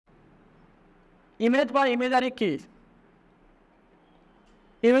Image বা imagery কি?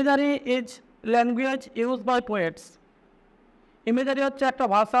 Imagery is language use by poets. Imagery হচ্ছে একটা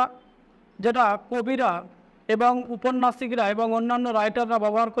ভাষা যেটা কবিরা এবং উপন্যাসিকরা এবং অন্যান্য রাইটাররা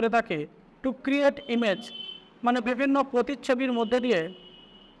ব্যবহার করে থাকে টু ক্রিয়েট ইমেজ, মানে বিভিন্ন প্রতিচ্ছবির মধ্যে দিয়ে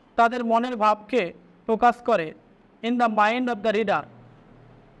তাদের মনের ভাবকে প্রকাশ করে in the mind of the reader,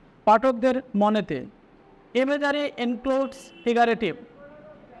 পাঠকদের মনেতে। Imagery includes figurative.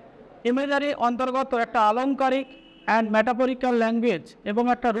 ইমেজারি অন্তর্গত একটা আলংকারিক অ্যান্ড মেটাফরিক্যাল ল্যাঙ্গুয়েজ এবং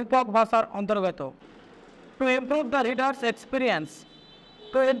একটা রূপক ভাষার অন্তর্গত। To improve the readers experience,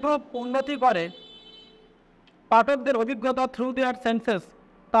 to improve উন্নতি করে পাঠকদের অভিজ্ঞতা থ্রু দেয়ার সেন্সেস,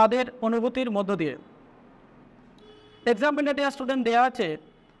 তাদের অনুভূতির মধ্য দিয়ে। এক্সাম্পল একটা স্টুডেন্ট দেওয়া আছে,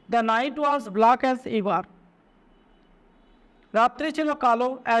 the night was black as ইভার। রাত্রি ছিল কালো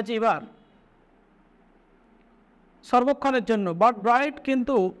অ্যাজ ইভার, সর্বক্ষণের জন্য। বাট ব্রাইট,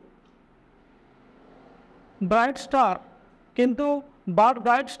 কিন্তু ব্রাইট স্টার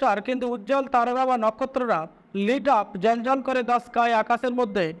কিন্তু উজ্জ্বল তারারা বা নক্ষত্ররা লিট আপ, জ্বলজ্বল করে দ্য স্কাই, আকাশের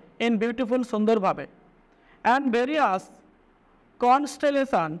মধ্যে, ইন বিউটিফুল, সুন্দরভাবে। অ্যান্ড ভেরিয়াস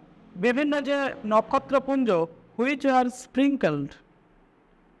কনস্টেলেশন, বিভিন্ন যে নক্ষত্রপুঞ্জ, হুইচ আর স্প্রিঙ্কলড,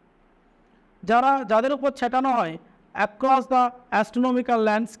 যাদের উপর ছেটানো হয়, অ্যাক্রস দ্য অ্যাস্ট্রোনমিক্যাল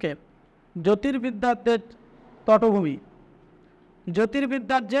ল্যান্ডস্কেপ, জ্যোতির্বিদ্যার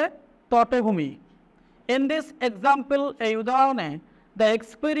যে তটভূমি। ইন দিস এক্সাম্পল, এই উদাহরণে, the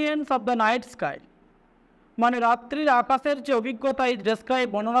experience of the night sky, মানে রাত্রির আকাশের যে অভিজ্ঞতা এই ডেসক্রাইব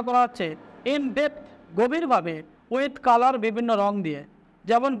বর্ণনা করা হচ্ছে, ইন ডেপথ, গভীরভাবে, উইথ কালার, বিভিন্ন রং দিয়ে।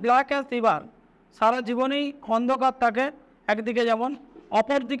 যেমন ব্ল্যাক অ্যাজ ইভার, সারা জীবনেই অন্ধকার থাকে একদিকে, যেমন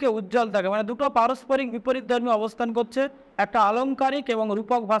অপরদিকে উজ্জ্বল থাকে, মানে দুটো পারস্পরিক বিপরীতধর্মী অবস্থান করছে একটা আলংকারিক এবং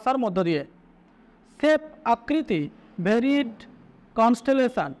রূপক ভাষার মধ্য দিয়ে। শেপ, আকৃতি, ভেরিড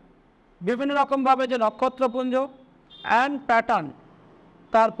কনস্টেলেশন, বিভিন্ন রকমভাবে যে নক্ষত্রপুঞ্জ, অ্যান্ড প্যাটার্ন,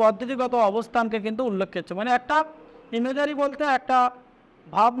 তার পদ্ধতিগত অবস্থানকে কিন্তু উল্লেখ করছে। মানে একটা ইমেজারি বলতে একটা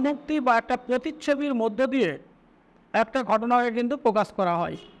ভাবমূর্তি বা একটা প্রতিচ্ছবির মধ্য দিয়ে একটা ঘটনাকে কিন্তু প্রকাশ করা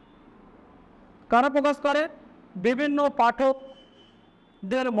হয়। কারা প্রকাশ করে? বিভিন্ন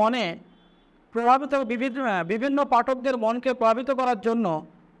পাঠকদের মনে প্রভাবিত, বিভিন্ন পাঠকদের মনকে প্রভাবিত করার জন্য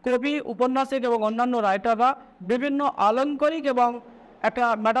কবি, উপন্যাসিক এবং অন্যান্য রাইটাররা বিভিন্ন আলংকারিক এবং একটা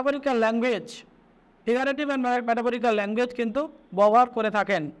metaphorical language, figurative and metaphorical language কিন্তু ব্যবহার করে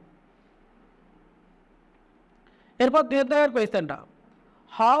থাকেন। এরপর ২ কোয়েশ্চেনটা,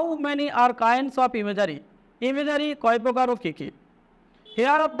 how many R kinds of imagery? Imagery কয় প্রকার ও কী কী?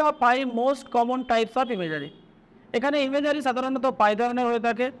 Here of the 5 most common types of imagery. এখানে ইমেজারি সাধারণত 5 ধরনের হয়ে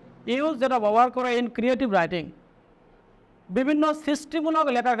থাকে। ইউজ, যেটা ব্যবহার করে ইন ক্রিয়েটিভ রাইটিং, বিভিন্ন সৃষ্টিমূলক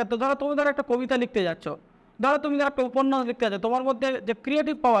লেখার ক্ষেত্রে। তুমি একটা কবিতা লিখতে যাচ্ছ, তুমি একটা উপন্যাস লিখতে যাচ্ছ, তোমার মধ্যে যে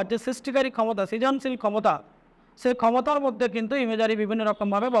ক্রিয়েটিভ পাওয়ার, যে সৃষ্টিকারী ক্ষমতা, সৃজনশীল ক্ষমতা, সেই ক্ষমতার মধ্যে কিন্তু ইমেজারি বিভিন্ন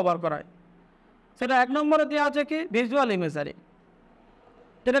রকমভাবে ব্যবহার করা হয়। সেটা 1 নম্বরে দেওয়া আছে কি, ভিজুয়াল ইমেজারি,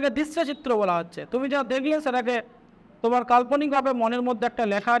 যেটাকে দৃশ্যচিত্র বলা হচ্ছে। তুমি যা দেখলে সেটাকে তোমার কাল্পনিকভাবে মনের মধ্যে একটা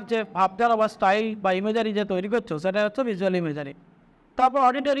লেখার যে ভাবধারা বা স্টাইল বা ইমেজারি যে তৈরি করছো, সেটা হচ্ছে ভিজুয়াল ইমেজারি। তারপর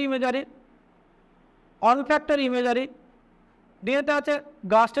অডিটরি ইমেজারি, অলফ্যাক্টরি ইমেজারি, ডিএতে আছে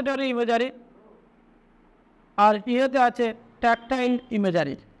গাস্টেটরি ইমেজারি, আর ইয়েতে আছে tactile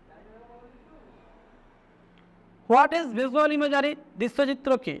imagery. What is visual imagery?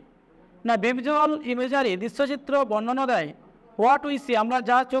 দৃশ্যচিত্র কি না? ভিজুয়াল ইমেজারি দৃশ্যচিত্র বর্ণনা দেয় হোয়াট উই সি, আমরা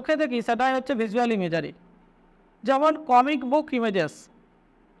যা চোখে দেখি সেটাই হচ্ছে ভিজুয়াল ইমেজারি। যেমন কমিক বুক ইমেজেস,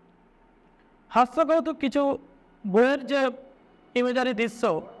 হাস্যকৌতুক কিছু বইয়ের যে ইমেজারি দৃশ্য,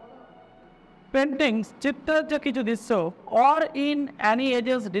 পেন্টিংস, চিত্রের যে কিছু দৃশ্য, or in Annie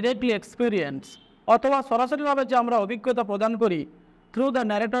edges directly experience, অথবা সরাসরিভাবে যে আমরা অভিজ্ঞতা প্রদান করি থ্রু দ্য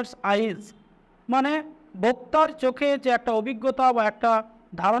ন্যারেটরস আইজ, মানে বক্তার চোখে যে একটা অভিজ্ঞতা বা একটা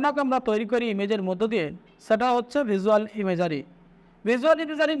ধারণাকে আমরা তৈরি করি ইমেজের মধ্য দিয়ে, সেটা হচ্ছে ভিজুয়াল ইমেজারি। ভিজুয়াল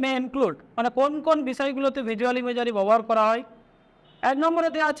ইমেজারি মে ইনক্লুড, মানে কোন কোন বিষয়গুলোতে ভিজুয়াল ইমেজারি ব্যবহার করা হয়। 1 নম্বরে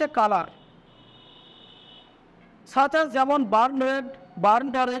দেওয়া আছে কালার, সাচ আস, যেমন বার্ন রেড, বার্ন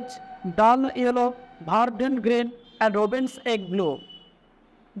অরেঞ্জ, ডাল yellow, ভার্ডেন green and রোবেন্স egg blue.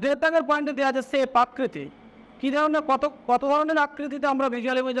 2 পয়েন্টে দেওয়া আছে শেপ, আকৃতি, কী ধরনের কত ধরনের আকৃতিতে আমরা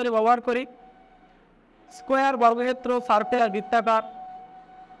ভিজুয়াল ইমেজারি ব্যবহার করি। স্কোয়ার, বর্গক্ষেত্র, সার্কেল, বৃত্তাকার,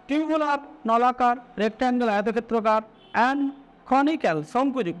 টিউবুলার, নলাকার, রেক্ট্যাঙ্গেল, আয়তক্ষেত্রকার, অ্যান্ড কনিক্যাল,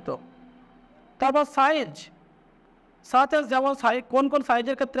 শঙ্কুযুক্ত। তারপর সাইজ, সাচ আস, যেমন কোন কোন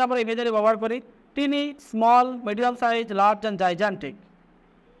সাইজের ক্ষেত্রে আমরা ইমেজারি ব্যবহার করি, টিনি, small, medium size, large and জাইজান্টিক।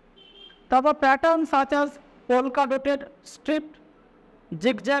 তারপর প্যাটার্ন, সাচ আস পোলকা ডটেড, স্ট্রিপড,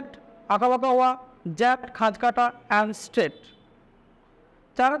 জিগজ্যাগ, আঁকাবাঁকা হওয়া, জ্যাক, খাঁজ কাটা, অ্যান্ড স্ট্রেট।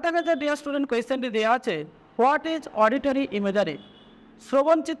 4 থেকে যে ডিয়ার স্টুডেন্ট কোয়েশ্চেনটি দেওয়া আছে, হোয়াট ইজ অডিটরি ইমেজারি?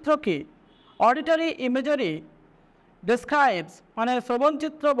 শ্রবণচিত্র কি? অডিটরি ইমেজারি ডেসক্রাইবস মানে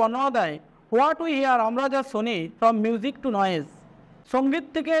শ্রবণচিত্র বর্ণনা দেয় হোয়াট উই হিয়ার আমরা যা শুনি ফ্রম মিউজিক টু নয়েজ, সঙ্গীত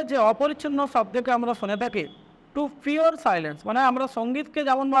থেকে যে অপরিচ্ছন্ন শব্দকে আমরা শুনে থাকি, টু পিওর সাইলেন্স মানে আমরা সঙ্গীতকে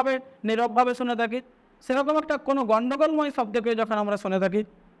যেমনভাবে নীরবভাবে শুনে থাকি, সেরকম একটা কোনো গণ্ডগোলময় শব্দকে যখন আমরা শুনে থাকি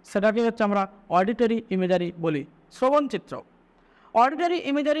সেটাকে হচ্ছে আমরা অডিটরি ইমেজারি বলি, শ্রবণচিত্র। অডিটরি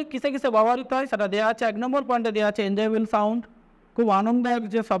ইমেজারি কিসে কিসে ব্যবহৃত হয় সেটা দেওয়া আছে। 1 নম্বর পয়েন্টে দেওয়া আছে এনজয়েবল সাউন্ড, খুব আনন্দদায়ক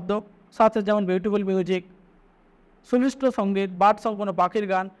যে শব্দ, সাথে যেমন বিউটিফুল মিউজিক, সুমিষ্ট সঙ্গীত, বার্ড সং কোনো পাখির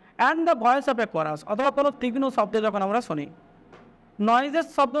গান, and the voice of A chorus অথবা কোনো তীক্ষ্ণ শব্দ যখন আমরা শুনি। নয়েজের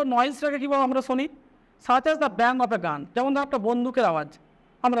শব্দ, নয়েজটাকে কীভাবে আমরা শুনি, such as the bang of এ গান, যেমন একটা বন্দুকের আওয়াজ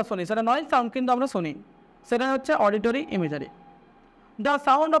আমরা শুনি, সেটা নয়েজ সাউন্ড কিন্তু আমরা শুনি, সেটা হচ্ছে auditory imagery. The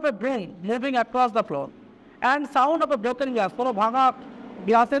sound of A brain moving across the floor and sound of A broken glass, কোনো ভাঙা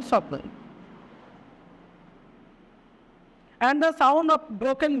গ্লাসের শব্দ, and the sound of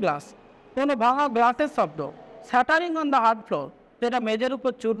broken glass, কোনো ভাঙা গ্লাসের শব্দ, shuttering on the hard floor, যেটা মেঝের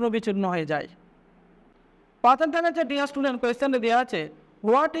উপর চূর্ণ বিচূর্ণ হয়ে যায়। 5 থেকে যে ডিয়ার স্টুডেন্ট কোয়েশ্চেনটি দেওয়া আছে,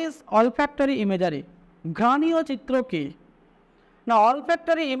 হোয়াট ইজ অলফ্যাক্টরি ইমেজারি? ঘ্রাণীয় চিত্র কি? না,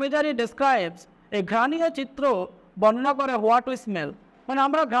 অলফ্যাক্টরি ইমেজারি ডেসক্রাইবস, এই ঘ্রাণীয় চিত্র বর্ণনা করে হোয়াট উই স্মেল, মানে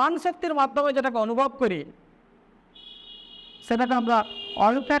আমরা ঘ্রাণ শক্তির মাধ্যমে যেটাকে অনুভব করি সেটাকে আমরা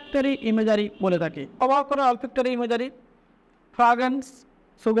অলফ্যাক্টরি ইমেজারি বলে থাকি। অবাক করে অলফ্যাক্টরি ইমেজারি, ফ্রাগ্রেন্স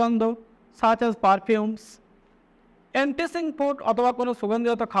সুগন্ধ, সাচ অ্যাজ পারফিউমস, এন্টিসিং ফুড অথবা কোনো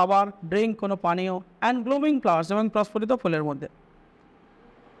সুগন্ধিত খাবার, ড্রিঙ্ক কোনো পানীয়, অ্যান্ড ব্লুমিং ফ্লাওয়ার্স এবং প্রস্ফুটিত ফুলের মধ্যে।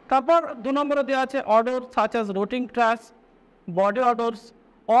 তারপর 2 নম্বরে দেওয়া আছে odour such as রোটিং trash, body অডর্স,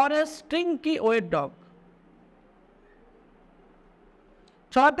 or a স্টিংকি wait dog.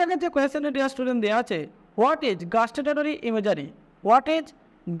 4 থেকে যে কোয়েশ্চেনটি ডিয়ার স্টুডেন্ট দেওয়া আছে, what is গাস্টেটরি imagery? What is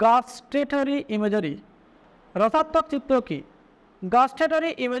গাস্টেটরি imagery? রসাত্মক চিত্র কি?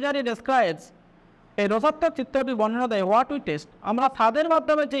 গাস্টেটরি ইমেজারি ডেসক্রাইবস, এই রসাত্মক চিত্রটি বর্ণনা দেয় হোয়াট উই টেস্ট, আমরা স্বাদের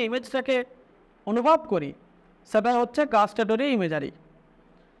মাধ্যমে যে ইমেজটাকে অনুভব করি সেটা হচ্ছে গাস্টেটরি ইমেজারি।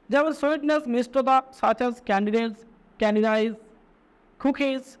 যেমন সুইটনেস মিষ্টতা, সাচ অ্যাজ ক্যান্ডিডেন্স, ক্যান্ডিডাইজ,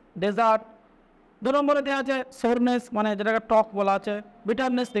 কুকিজ, ডেজার্ট। 2 নম্বরে দেওয়া আছে সোরনেস মানে যেটাকে টক বলা আছে,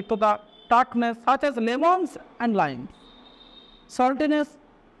 বিটারনেস তিক্ততা, টার্কনেস such as lemons and লাইমস, সল্টিনেস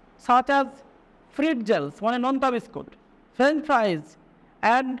such as ফ্রিট জেলস মানে নোনতা biscuit, French ফ্রাইজ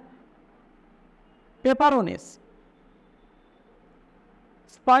and পেপারোনিস,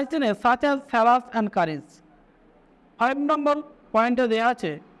 spiciness such as স্যালাস and curries. 5 নম্বর পয়েন্টে দেওয়া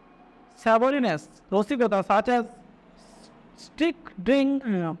আছে স্যাভরিনেস রসিকতা, such as stick drink,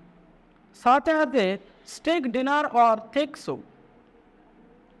 such as a stick dinner or thick soup.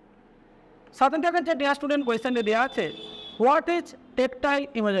 7 থেকে যে ডিয়ার স্টুডেন্ট কোয়েশ্চেনটি দেওয়া আছে, হোয়াট ইজ টেকটাইল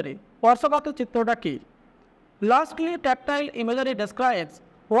ইমেজারি? স্পর্শগত চিত্রটা কি? Lastly tactile imagery describes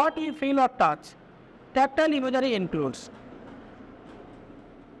what we feel or touch. Tactile imagery includes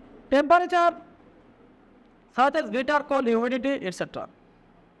temperature such as heat or cold, humidity, etc.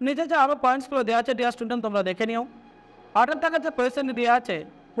 নিচে যে আরও পয়েন্টসগুলো দেওয়া আছে ডিয়ার স্টুডেন্ট তোমরা দেখে নিও। 8 থেকে যে কোয়েশ্চেন দেওয়া আছে,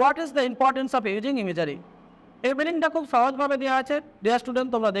 what is the importance of using imagery? এই মিনিংটা খুব সহজভাবে দেওয়া আছে ডিয়ার স্টুডেন্ট,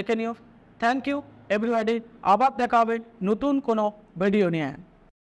 তোমরা দেখে নিও। থ্যাংক ইউ এভরিবডি, আবার দেখা হবে নতুন কোনো ভিডিও নিয়ে।